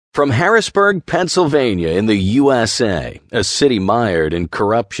From Harrisburg, Pennsylvania in the USA, a city mired in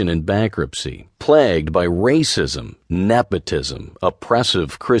corruption and bankruptcy, plagued by racism, nepotism,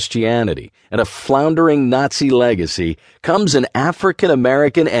 oppressive Christianity, and a floundering Nazi legacy, comes an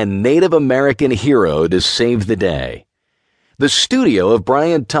African-American and Native American hero to save the day. The studio of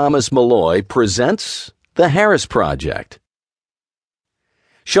Bryan Thomas Molloy presents the HarrisProject.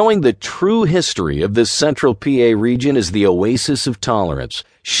 Showing the true history of this central PA region as the oasis of tolerance,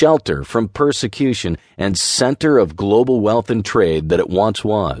 shelter from persecution, and center of global wealth and trade that it once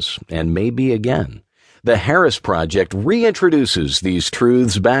was, and may be again. The HarrisProject reintroduces these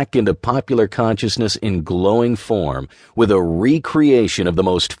truths back into popular consciousness in glowing form with a recreation of the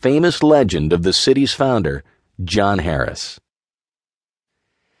most famous legend of the city's founder, John Harris.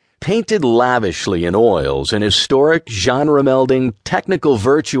 Painted lavishly in oils and historic, genre-melding, technical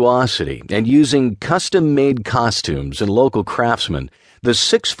virtuosity, and using custom-made costumes and local craftsmen, the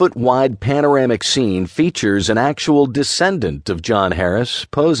 6-foot-wide panoramic scene features an actual descendant of John Harris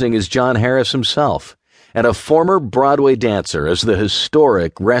posing as John Harris himself, and a former Broadway dancer as the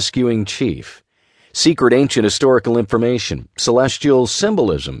historic rescuing chief. Secret ancient historical information, celestial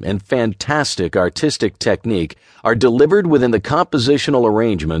symbolism, and fantastic artistic technique are delivered within the compositional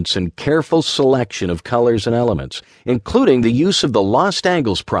arrangements and careful selection of colors and elements, including the use of the Lost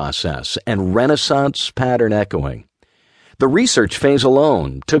Angles process and Renaissance pattern echoing. The research phase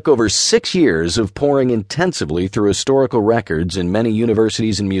alone took over 6 years of poring intensively through historical records in many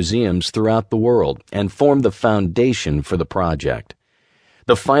universities and museums throughout the world and formed the foundation for the project.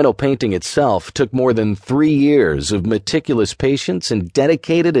 The final painting itself took more than 3 years of meticulous patience and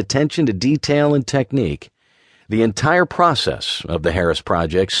dedicated attention to detail and technique. The entire process of the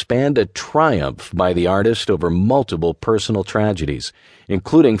HarrisProject spanned a triumph by the artist over multiple personal tragedies,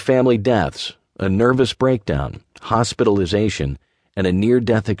 including family deaths, a nervous breakdown, hospitalization, and a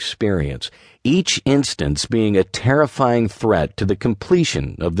near-death experience, each instance being a terrifying threat to the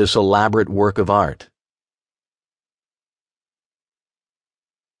completion of this elaborate work of art.